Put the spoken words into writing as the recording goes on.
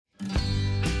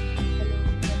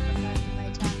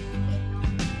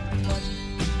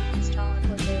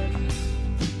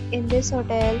this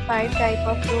hotel, 5 type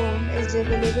of room is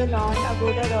available on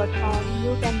agoda.com.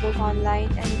 You can book online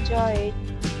and enjoy it.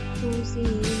 To see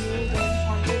more than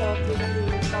 100 of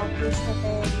reviews of this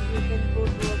hotel, you can go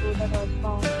to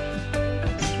agoda.com.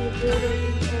 Its review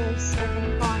rating is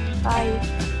 7.5.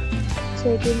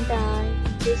 Check-in time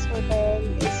in this hotel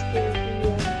is 2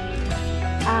 p.m.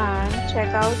 and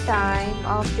check-out time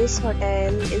of this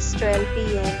hotel is 12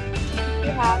 p.m. If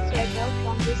you have checked out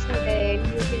from this hotel,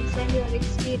 you can send your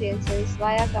experiences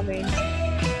via comments.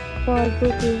 For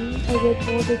booking or get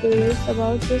more details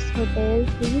about this hotel,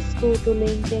 please go to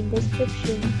link in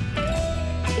description.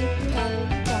 If you have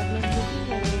any problem booking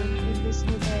a room in this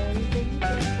hotel, then you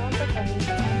can drop a comment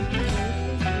and we will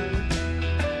help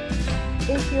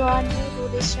you. If you are new to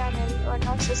this channel or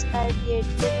not subscribed yet,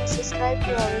 then subscribe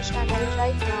to our channel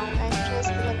right now and press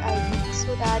the bell icon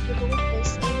so that you don't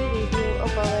miss any video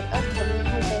of our upcoming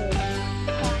hotel.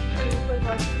 Thank you for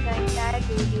watching the entire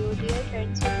video. Dear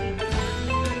friends, we will see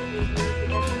you in the next video.